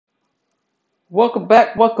Welcome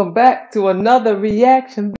back to another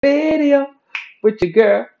reaction video with your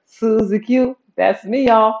girl, Susie Q. That's me,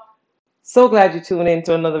 y'all. So glad you tuned in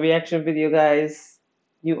to another reaction video, guys.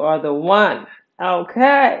 You are the one.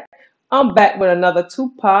 Okay. I'm back with another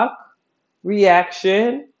Tupac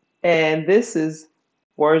reaction, and this is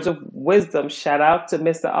Words of Wisdom. Shout out to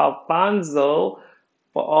Mr. Alfonso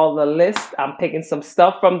for all the list. I'm picking some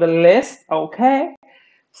stuff from the list, okay?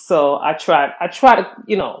 So I try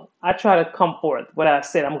to come forth what I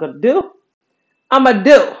said I'm gonna do. I'm gonna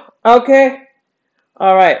do. Okay.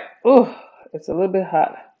 All right. Ooh, it's a little bit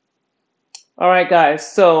hot. All right, guys.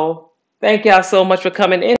 So thank y'all so much for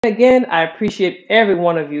coming in again. I appreciate every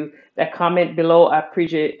one of you that comment below. I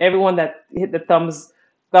appreciate everyone that hit the thumbs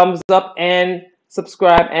up and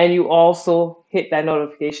subscribe, and you also hit that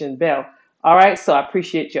notification bell. All right. So I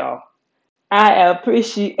appreciate y'all. I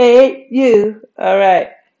appreciate you. All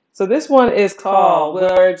right. So this one is called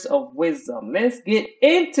Words of Wisdom. Let's get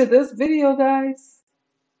into this video, guys.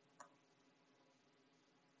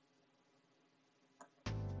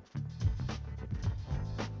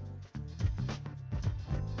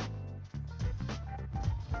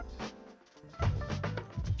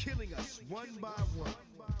 Killing us one by one.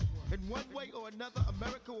 In one way or another,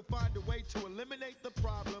 America will find a way to eliminate the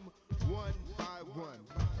problem one by one.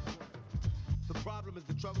 The problem is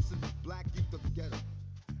the troublesome black youth of the ghetto.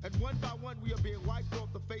 And one by one, we are being wiped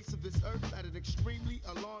off the face of this earth at an extremely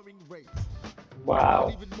alarming rate. Wow.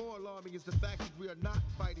 But even more alarming is the fact that we are not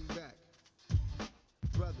fighting back.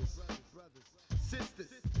 Brothers, sisters,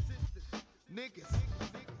 niggas.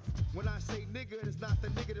 When I say nigga, it is not the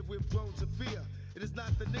nigga that we've grown to fear. It is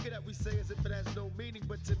not the nigga that we say as if it has no meaning,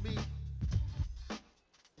 but to me,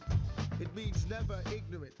 it means never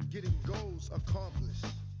ignorant, getting goals accomplished.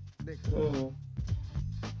 Nigga.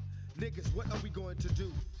 Niggas, what are we going to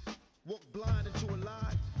do? Walk blind into a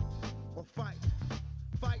lie? Or fight?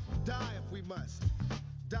 Fight and die if we must.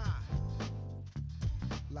 Die.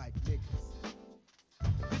 Like niggas.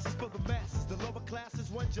 This is for the masses, the lower classes,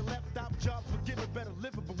 ones you left out. Jobs were given better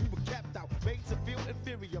living, but we were kept out. Made to feel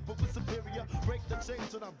inferior, but we're superior. Break the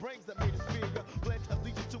chains on our brains that made us fear ya. Pledge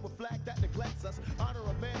allegiance to a flag that neglects us. Honor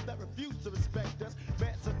a man that refused to respect us.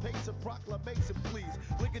 Emancipation proclamation, please.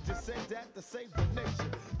 Lincoln just said that to save the nation.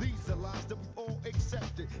 These are lies that we've all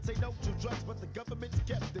accepted. Say no to drugs, but the government's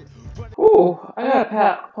kept it. Ooh, I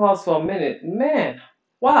gotta pause for a minute. Man,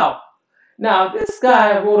 wow. Now, this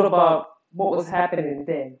guy wrote about what was happening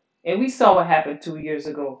then, and we saw what happened 2 years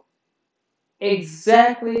ago.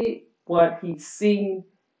 Exactly what he'd seen,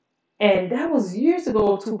 and that was years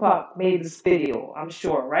ago. Tupac made this video, I'm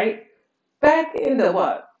sure, right? Back in the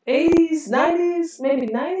what, 80s, 90s, maybe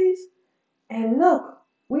 90s? And look,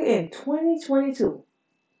 we're in 2022,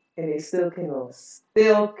 and they still killing us.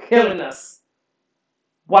 Still killing us.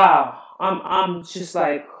 Wow. I'm just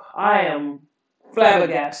like, I am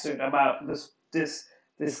flabbergasted about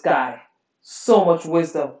this guy. So much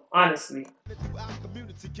wisdom, honestly. Throughout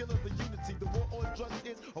community, killing the unity. The war on drugs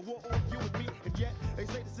is a war on you and me, and yet they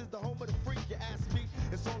say this is the home of the free. You ask me,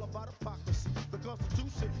 it's all about hypocrisy. The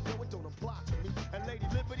Constitution, no, it don't apply to me. And Lady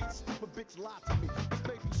Liberty, stupid bitch, lie to me. This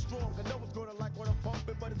may be strong, I know it's gonna like what I'm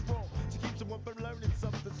pumping, but it's wrong to keep someone from learning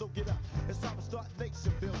something. So get up, it's time to start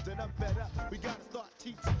nation building. I'm fed up. We gotta start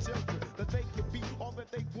teaching children that they can be all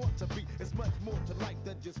that they want to be. It's much more to life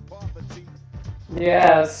than just poverty.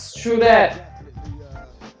 Yes, true that. Definitely,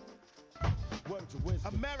 words of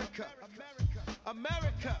wisdom. America,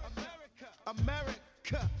 America, America,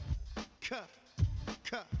 America.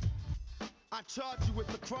 I charge you with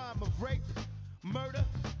the crime of rape, murder,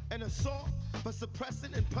 and assault for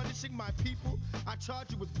suppressing and punishing my people. I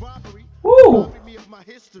charge you with robbery, robbing me of my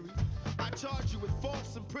history. I charge you with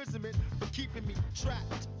false imprisonment for keeping me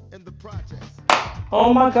trapped in the projects.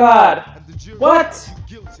 Oh my God. And the jury What?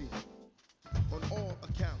 finds you guilty on all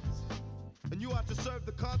accounts. And you have to serve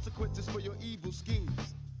the consequences for your evil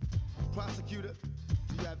schemes. Prosecutor,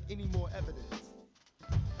 do you have any more evidence?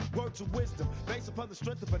 Words of wisdom, based upon the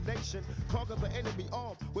strength of a nation. Conquer the enemy,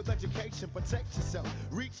 armed with education. Protect yourself,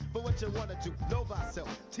 reach for what you want to do. Know thyself,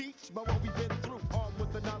 teach by what we've been through. Armed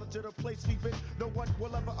with the knowledge of the place we've been. No one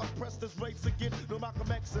will ever oppress this race again. No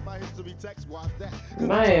Malcolm X in my history text, why's that?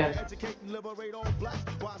 Man. Educate and liberate all blacks.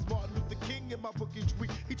 Why's Martin Luther King in my book each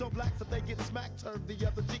week? He told blacks if they get smacked, turn the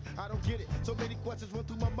other cheek. I don't get it, so many questions run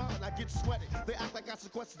through my mind. I get sweated, they act like I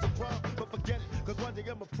should questions of crime. But forget it, cause one day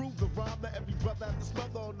I'ma prove the rhyme. That every brother has his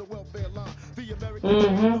mother on the welfare line. The American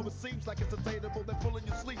dream, though it seems like it's attainable, they're pulling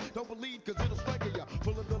your sleep. Don't believe, cause it'll strangle ya.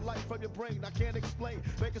 Pulling the life from your brain. I can't explain.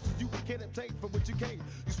 Make it so you can't obtain from what you gain.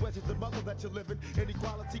 You swear to the mother that you're living.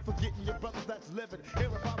 Inequality, forgetting your brother that's living.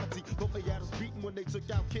 Inequality, both they had us beaten when they took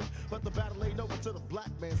out King. But the battle ain't over till the black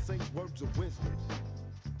man sings words of wisdom.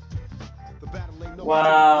 The battle ain't over till the black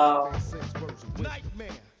Wow. man sings words of wisdom.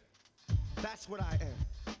 Nightmare. That's what I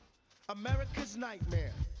am. America's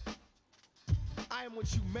nightmare. I am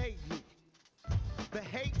what you made me. The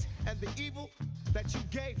hate and the evil that you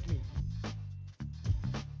gave me.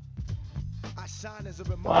 I shine as a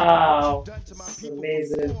reminder of what Wow. you've done to my This is people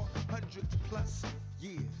amazing. for 400 plus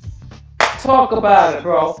years. Talk You about it, should be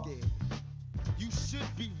bro. scared. You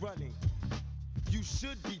should be running. You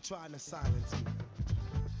should be trying to silence me.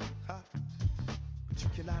 Huh? But you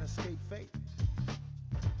cannot escape fate.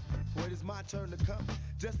 For it is my turn to come.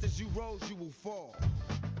 Just as you rose, you will fall.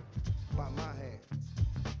 By my hands.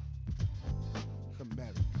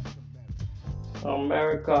 America.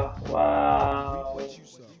 America. Reap Wow. what you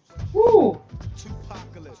sow. Woo.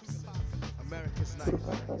 Tupacalypse. America's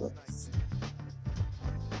nightmare.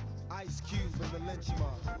 Ice Cube and the lynch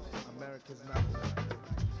mob. America's nightmare.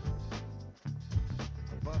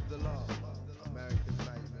 Above the law. America's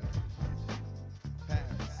nightmare.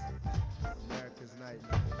 Paris. America's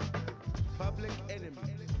nightmare. Public enemy.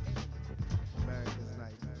 America's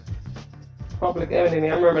nightmare. Public Enemy.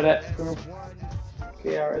 I remember that group. S1.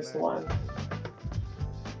 KRS-One.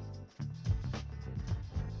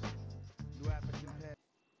 New African Pan.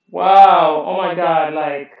 Wow. Oh my God.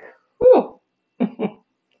 Like, whew.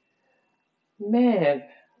 Man,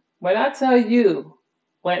 when I tell you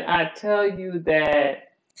that,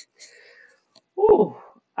 whew,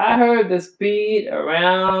 I heard this beat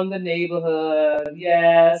around the neighborhood.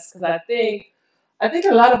 Yes, because I think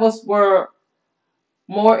a lot of us were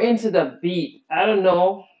more into the beat. I don't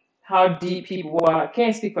know how deep people were. I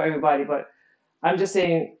can't speak for everybody, but I'm just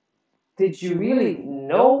saying, did you really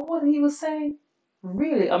know what he was saying?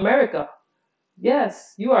 Really, America,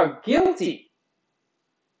 yes, you are guilty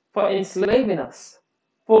for enslaving us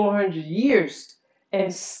 400 years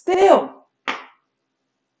and still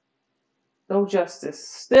no justice.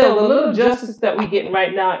 Still, the little justice that we're getting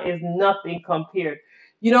right now is nothing compared.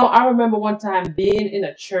 You know, I remember one time being in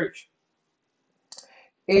a church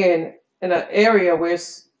in an area where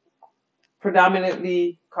it's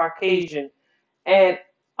predominantly Caucasian, and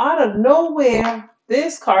out of nowhere,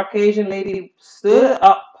 this Caucasian lady stood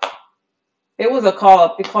up. It was a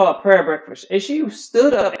call, they call a prayer breakfast, and she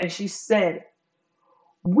stood up and she said,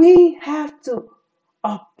 "We have to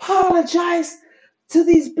apologize to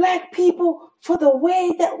these black people for the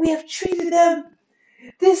way that we have treated them.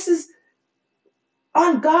 This is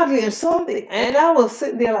ungodly or something." And I was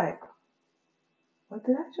sitting there like, what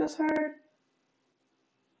did I just heard?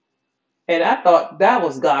 And I thought that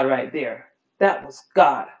was God right there. That was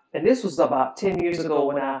God. And this was about 10 years ago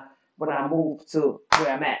when I moved to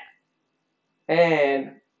where I'm at.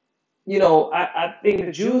 And I think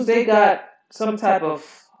the Jews, they got some type of,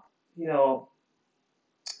 you know,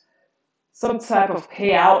 some type of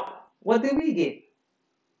payout. What did we get?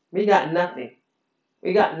 We got nothing.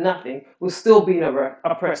 We got nothing. We're still being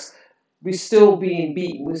oppressed. We're still being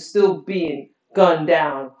beaten. We're still being gunned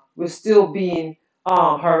down. We're still being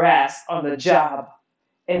harassed on the job.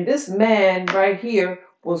 And this man right here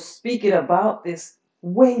was speaking about this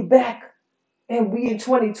way back. And we in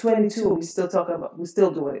 2022, we still talking about, we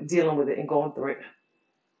still doing it, dealing with it and going through it.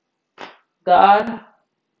 God,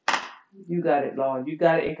 you got it, Lord. You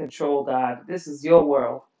got it in control, God. This is your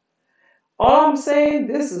world. All I'm saying,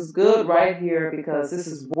 this is good right here because this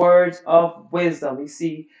is words of wisdom. You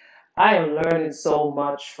see, I am learning so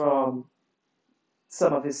much from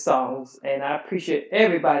some of his songs, and I appreciate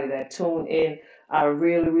everybody that tuned in. I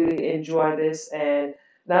really, really enjoy this, and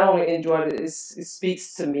not only enjoy it, it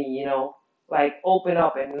speaks to me, like open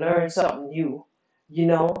up and learn something new, you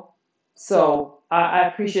know. So I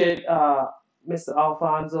appreciate Mr.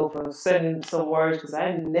 Alfonso for sending some words because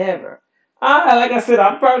like I said,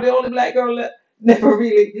 I'm probably the only black girl that never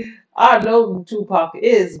really, I know who Tupac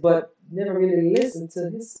is, but never really listened to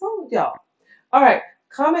his songs, y'all. All right.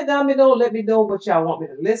 Comment down below. Let me know what y'all want me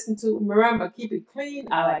to listen to. Remember, keep it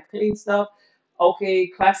clean. I like clean stuff. Okay,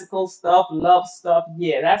 classical stuff, love stuff.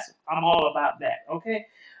 Yeah, I'm all about that. Okay.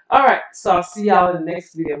 All right. So I'll see y'all in the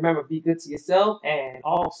next video. Remember, be good to yourself and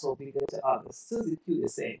also be good to others. Susie Q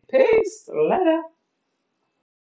is saying peace. Later.